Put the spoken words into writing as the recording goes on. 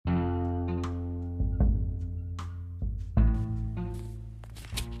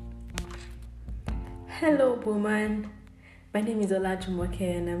Hello, woman. My name is Olajumoke,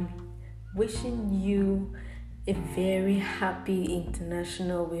 and I'm wishing you a very happy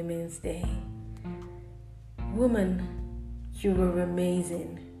International Women's Day. Woman, you are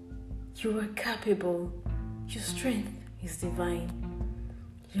amazing. You are capable. Your strength is divine.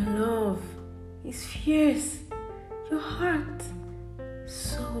 Your love is fierce. Your heart,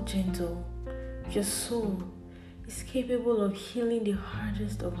 so gentle. Your soul is capable of healing the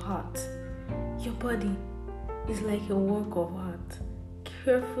hardest of hearts. Your body is like a work of art,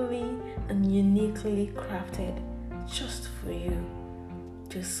 carefully and uniquely crafted just for you.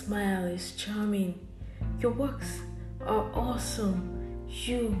 Your smile is charming. Your works are awesome.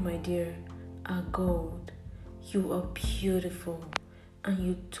 You, my dear, are gold. You are beautiful and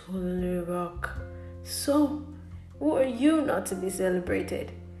you totally rock. So, who are you not to be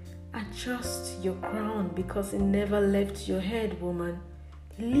celebrated? Adjust your crown because it never left your head, woman.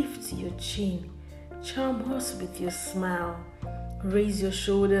 Lift your chin, charm us with your smile, raise your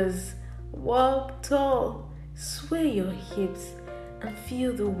shoulders, walk tall, sway your hips, and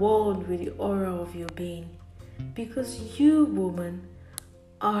fill the world with the aura of your being. Because you, woman,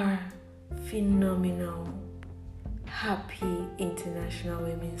 are phenomenal. Happy International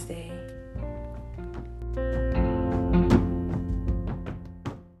Women's Day.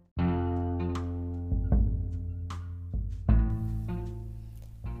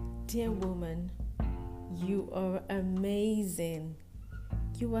 Dear woman, you are amazing.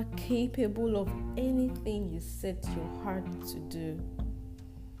 You are capable of anything you set your heart to do.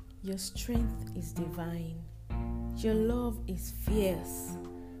 Your strength is divine. Your love is fierce.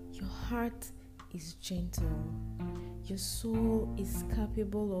 Your heart is gentle. Your soul is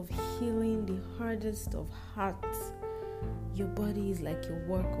capable of healing the hardest of hearts. Your body is like a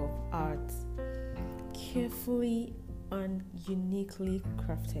work of art, carefully and uniquely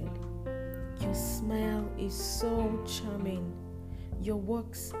crafted. Your smile is so charming. Your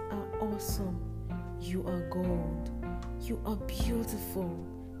works are awesome. You are gold. You are beautiful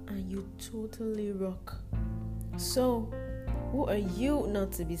and you totally rock. So, who are you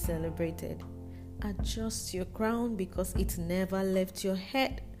not to be celebrated? Adjust your crown because it never left your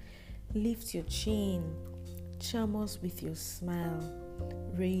head. Lift your chin. Charm us with your smile.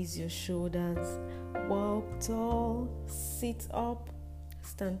 Raise your shoulders. Walk tall. Sit up.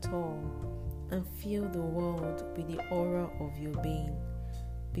 Stand tall. And fill the world with the aura of your being.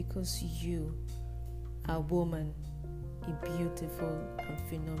 Because you are a woman, a beautiful and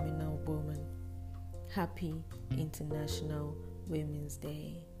phenomenal woman. Happy International Women's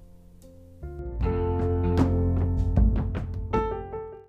Day.